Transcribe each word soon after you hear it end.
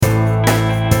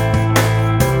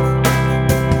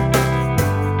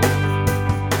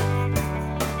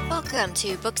Welcome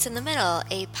to Books in the Middle,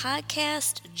 a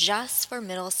podcast just for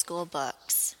middle school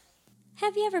books.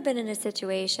 Have you ever been in a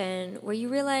situation where you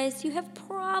realize you have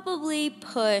probably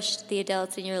pushed the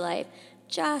adults in your life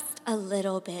just a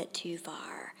little bit too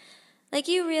far? Like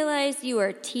you realize you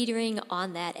are teetering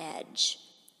on that edge.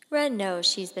 Ren knows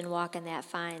she's been walking that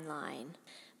fine line,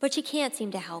 but she can't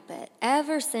seem to help it.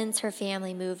 Ever since her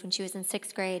family moved when she was in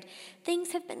 6th grade,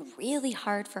 things have been really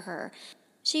hard for her.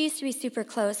 She used to be super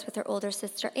close with her older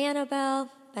sister Annabelle,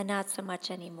 but not so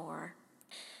much anymore.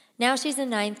 Now she's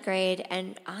in 9th grade,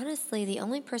 and honestly, the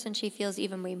only person she feels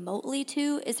even remotely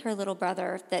to is her little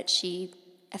brother that she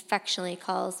affectionately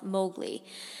calls Mowgli.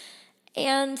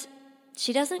 And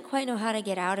she doesn't quite know how to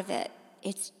get out of it.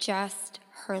 It's just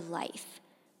her life.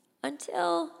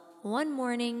 Until one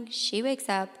morning, she wakes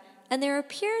up, and there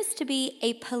appears to be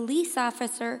a police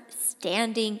officer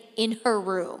standing in her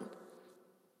room.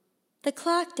 The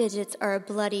clock digits are a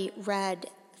bloody red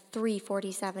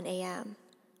 3:47 a.m.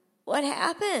 What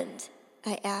happened?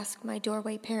 I ask my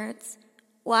doorway parents.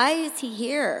 Why is he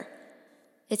here?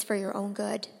 It's for your own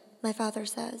good, my father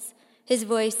says. His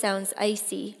voice sounds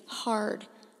icy, hard,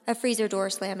 a freezer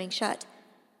door slamming shut.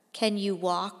 Can you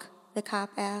walk? The cop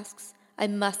asks. I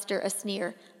muster a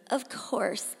sneer. Of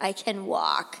course I can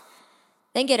walk.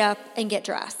 Then get up and get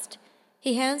dressed.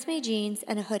 He hands me jeans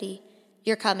and a hoodie.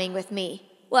 You're coming with me.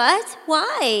 What?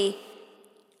 Why?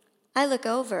 I look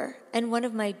over, and one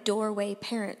of my doorway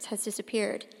parents has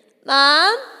disappeared.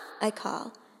 Mom? I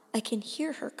call. I can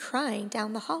hear her crying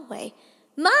down the hallway.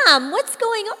 Mom, what's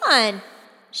going on?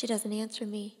 She doesn't answer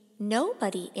me.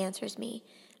 Nobody answers me.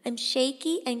 I'm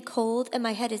shaky and cold, and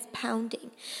my head is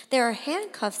pounding. There are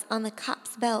handcuffs on the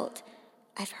cop's belt.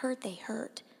 I've heard they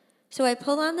hurt. So I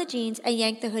pull on the jeans and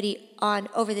yank the hoodie on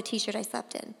over the t-shirt I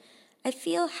slept in. I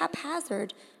feel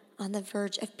haphazard, on the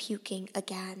verge of puking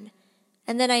again.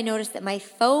 And then I notice that my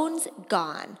phone's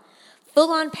gone.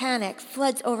 Full-on panic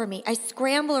floods over me. I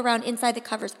scramble around inside the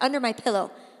covers, under my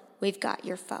pillow. We've got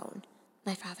your phone,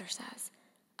 my father says.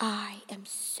 I am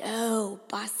so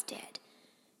busted.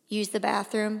 Use the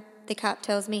bathroom, the cop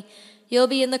tells me. You'll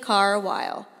be in the car a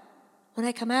while. When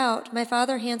I come out, my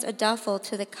father hands a duffel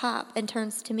to the cop and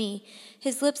turns to me.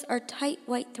 His lips are tight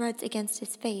white threads against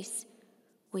his face.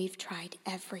 We've tried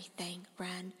everything,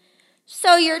 Ren.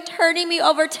 So you're turning me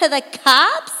over to the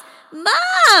cops?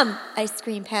 Mom! I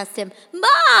scream past him.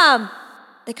 Mom!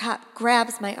 The cop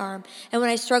grabs my arm, and when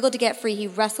I struggle to get free, he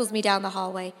wrestles me down the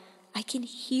hallway. I can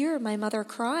hear my mother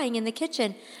crying in the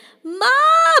kitchen.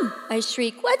 Mom! I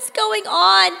shriek. What's going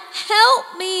on?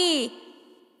 Help me!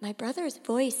 My brother's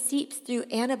voice seeps through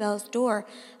Annabelle's door,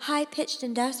 high-pitched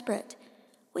and desperate.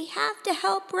 We have to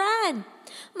help Ren.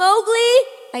 Mowgli!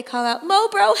 I call out.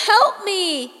 Mobro, help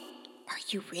me! Are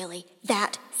you really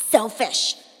that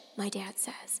selfish? My dad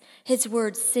says, his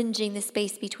words singeing the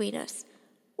space between us.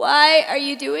 Why are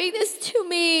you doing this to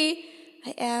me?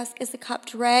 I ask as the cop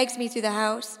drags me through the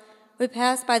house. We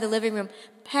pass by the living room,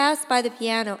 pass by the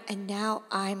piano, and now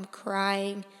I'm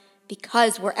crying.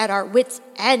 Because we're at our wits'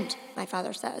 end, my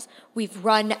father says. We've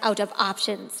run out of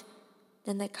options.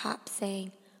 Then the cop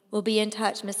saying, we'll be in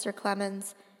touch, Mr.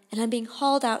 Clemens. And I'm being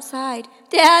hauled outside.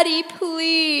 Daddy,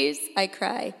 please, I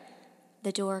cry.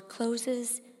 The door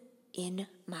closes in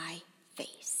my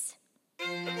face.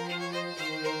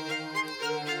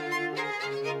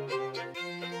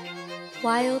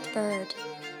 Wild Bird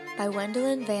by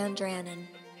Wendelin Van Dranen.